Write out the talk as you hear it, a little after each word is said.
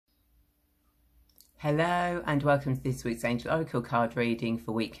Hello and welcome to this week's Angel Oracle card reading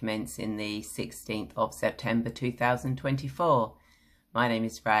for week commencing the 16th of September 2024. My name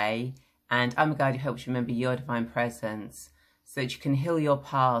is Ray and I'm a guide who helps you remember your divine presence so that you can heal your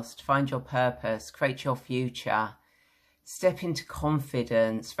past, find your purpose, create your future, step into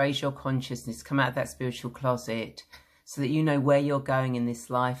confidence, raise your consciousness, come out of that spiritual closet so that you know where you're going in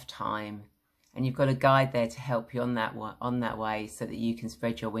this lifetime. And you've got a guide there to help you on that way so that you can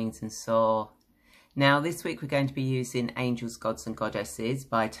spread your wings and soar. Now, this week we're going to be using Angels, Gods and Goddesses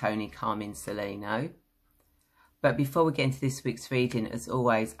by Tony Carmen Solano. But before we get into this week's reading, as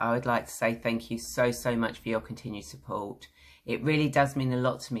always, I would like to say thank you so much for your continued support. It really does mean a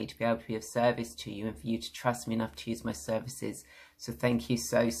lot to me to be able to be of service to you and for you to trust me enough to use my services. So thank you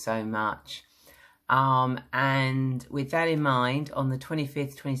so much. And with that in mind, on the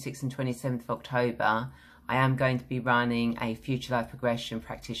 25th, 26th and 27th of October, I am going to be running a Future Life Progression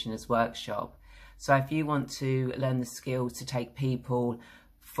Practitioners Workshop. So if you want to learn the skills to take people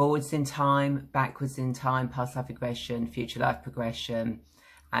forwards in time, backwards in time, past life regression, future life progression,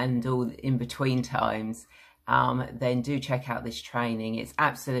 and all in between times, then do check out this training. It's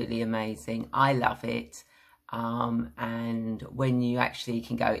absolutely amazing. I love it. And when you actually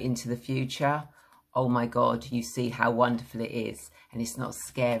can go into the future, oh my God, you see how wonderful it is. And it's not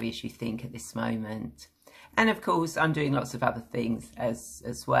scary as you think at this moment. And of course, I'm doing lots of other things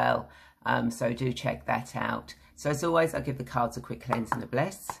as well. So do check that out. So as always, I'll give the cards a quick cleanse and a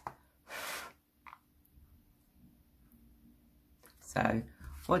bless. So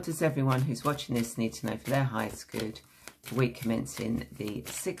what does everyone who's watching this need to know for their highest good for week commencing the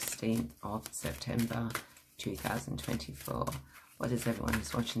 16th of September 2024? What does everyone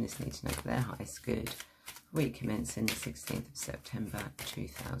who's watching this need to know for their highest good for week commencing the 16th of September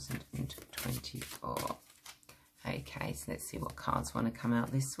 2024? Okay, so let's see what cards want to come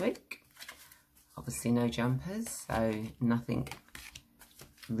out this week. Obviously no jumpers, so nothing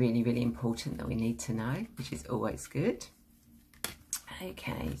really important that we need to know, which is always good.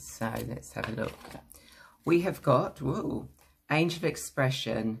 Okay, so let's have a look. We have got, whoa, Angel of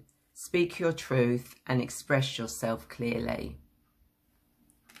Expression, speak your truth and express yourself clearly.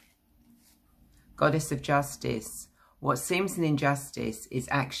 Goddess of Justice, what seems an injustice is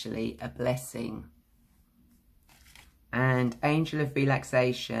actually a blessing. And Angel of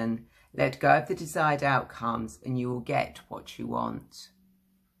Relaxation, let go of the desired outcomes and you will get what you want.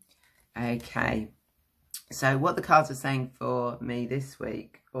 Okay, so what the cards are saying for me this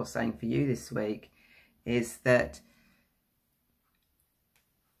week, or saying for you this week, is that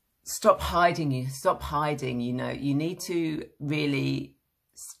stop hiding, you know, you need to really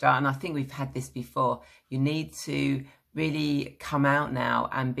start, and I think we've had this before, you need to really come out now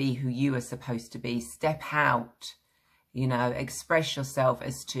and be who you are supposed to be. Step out. You know, express yourself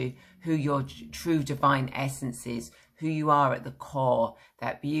as to who your true divine essence is, who you are at the core,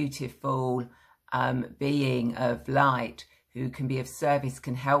 that beautiful being of light who can be of service,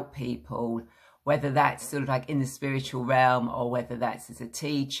 can help people, whether that's sort of like in the spiritual realm or whether that's as a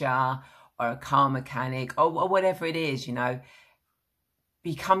teacher or a car mechanic or whatever it is, you know.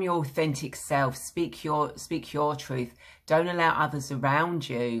 Become your authentic self, speak your truth. Don't allow others around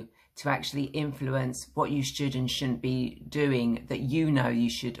you to actually influence what you should and shouldn't be doing, that you know you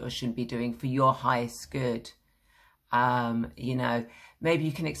should or shouldn't be doing for your highest good. You know, maybe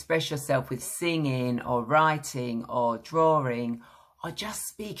you can express yourself with singing or writing or drawing or just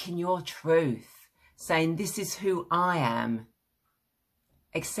speaking your truth, saying, this is who I am.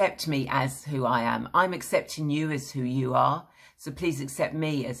 Accept me as who I am. I'm accepting you as who you are. So please accept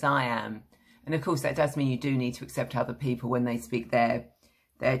me as I am. And of course, that does mean you do need to accept other people when they speak their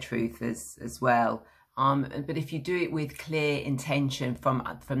truth as well. But if you do it with clear intention from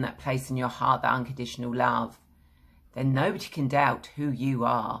that place in your heart, that unconditional love, then nobody can doubt who you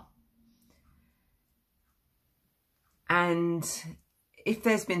are. And if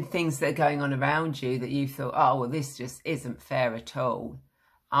there's been things that are going on around you that you thought, oh, well, this just isn't fair at all,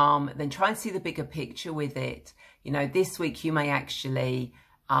 then try and see the bigger picture with it. You know, this week you may actually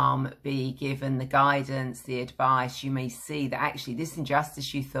be given the guidance, the advice. You may see that actually this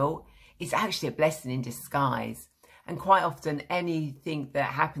injustice you thought is actually a blessing in disguise. And quite often anything that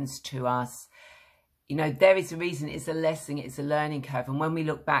happens to us, you know, there is a reason. It's a lesson, it's a learning curve. And when we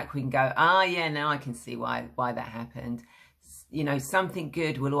look back, we can go, ah, yeah, now I can see why that happened. You know, something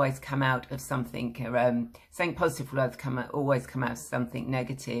good will always come out of something, something positive will always come out of something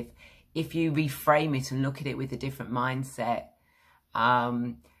negative if you reframe it and look at it with a different mindset.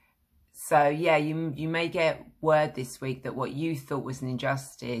 So yeah, you may get word this week that what you thought was an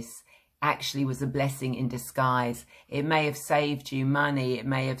injustice actually was a blessing in disguise. It may have saved you money. It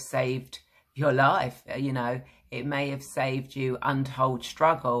may have saved your life. You know, it may have saved you untold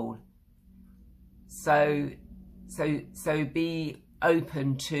struggle. So be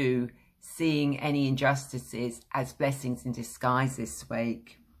open to seeing any injustices as blessings in disguise this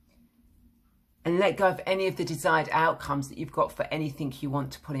week. And let go of any of the desired outcomes that you've got for anything you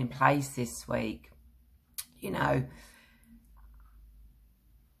want to put in place this week. You know,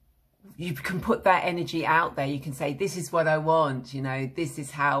 you can put that energy out there. You can say, this is what I want. You know, this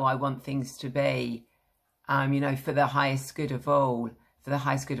is how I want things to be. You know, for the highest good of all, for the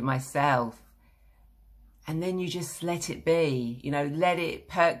highest good of myself. And then you just let it be, you know, let it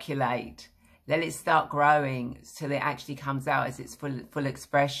percolate, let it start growing till it actually comes out as its full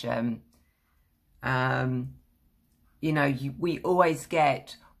expression. You know, we always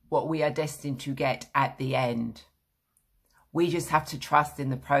get what we are destined to get at the end. We just have to trust in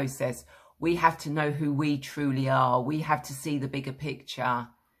the process. We have to know who we truly are. We have to see the bigger picture,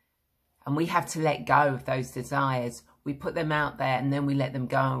 and we have to let go of those desires. We put them out there and then we let them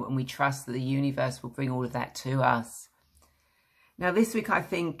go, and we trust that the universe will bring all of that to us. Now, this week, I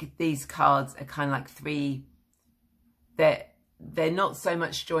think these cards are kind of like three, they're not so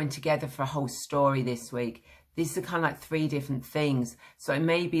much joined together for a whole story this week. These are kind of like three different things. So it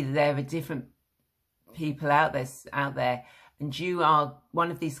may be that there are different people out there, and you are, one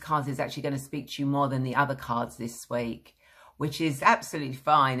of these cards is actually going to speak to you more than the other cards this week, which is absolutely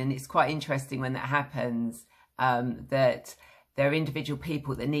fine. And it's quite interesting when that happens. That there are individual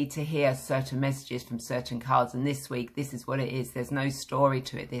people that need to hear certain messages from certain cards. And this week, this is what it is. There's no story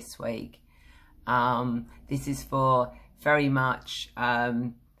to it this week. This is for very much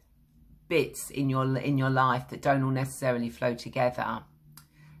bits in your life that don't all necessarily flow together.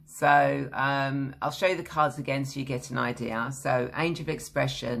 So I'll show you the cards again so you get an idea. So Angel of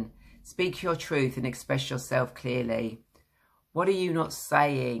Expression, speak your truth and express yourself clearly. What are you not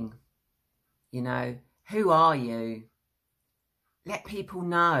saying? You know, who are you? Let people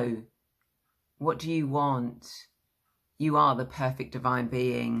know. What do you want? You are the perfect divine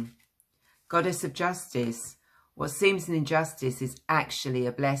being. Goddess of Justice. What seems an injustice is actually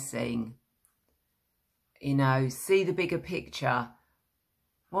a blessing. You know, see the bigger picture.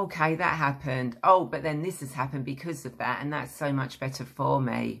 Okay, that happened. Oh, but then this has happened because of that, and that's so much better for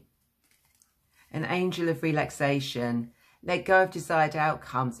me. An Angel of Relaxation. Let go of desired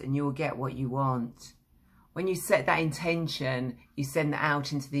outcomes and you will get what you want. When you set that intention, you send that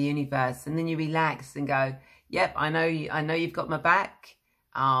out into the universe, and then you relax and go, yep, I know you've got my back.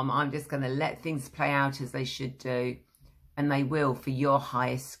 I'm just going to let things play out as they should do, and they will, for your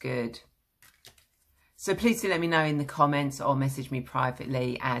highest good. So please do let me know in the comments or message me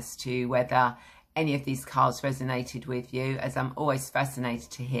privately as to whether any of these cards resonated with you, as I'm always fascinated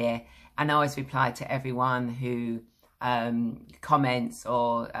to hear, and I always reply to everyone who comments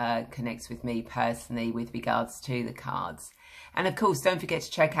or connects with me personally with regards to the cards. And of course, don't forget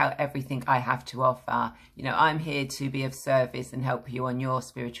to check out everything I have to offer. You know, I'm here to be of service and help you on your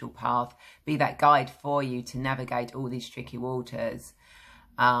spiritual path, be that guide for you to navigate all these tricky waters.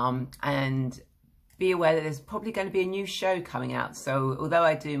 And be aware that there's probably going to be a new show coming out. So although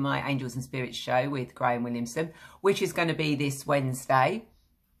I do my Angels and Spirits show with Graham Williamson, which is going to be this Wednesday,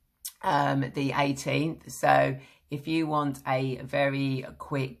 the 18th. So if you want a very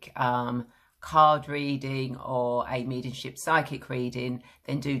quick card reading or a mediumship psychic reading,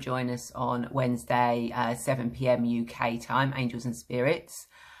 then do join us on Wednesday, 7 PM UK time, Angels and Spirits.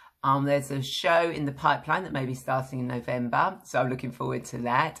 There's a show in the pipeline that may be starting in November, so I'm looking forward to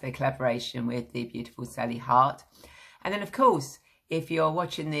that, a collaboration with the beautiful Sally Hart. And then, of course, if you're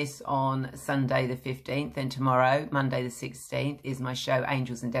watching this on Sunday the 15th, then tomorrow, Monday the 16th, is my show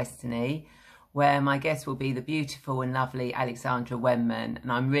Angels and Destiny, where my guest will be the beautiful and lovely Alexandra Wenman,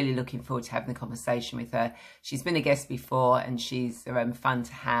 and I'm really looking forward to having a conversation with her. She's been a guest before, and she's fun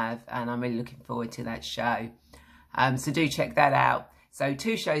to have, and I'm really looking forward to that show. So do check that out. So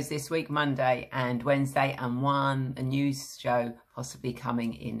 2 shows this week, Monday and Wednesday, and a news show possibly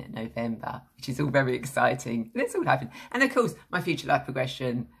coming in November, which is all very exciting. Let's all happen. And of course, my Future Life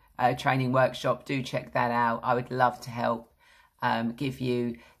Progression training workshop, do check that out. I would love to help give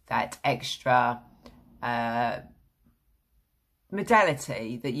you that extra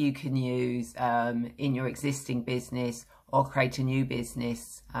modality that you can use in your existing business or create a new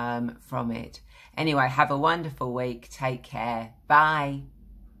business from it. Anyway, have a wonderful week. Take care. Bye.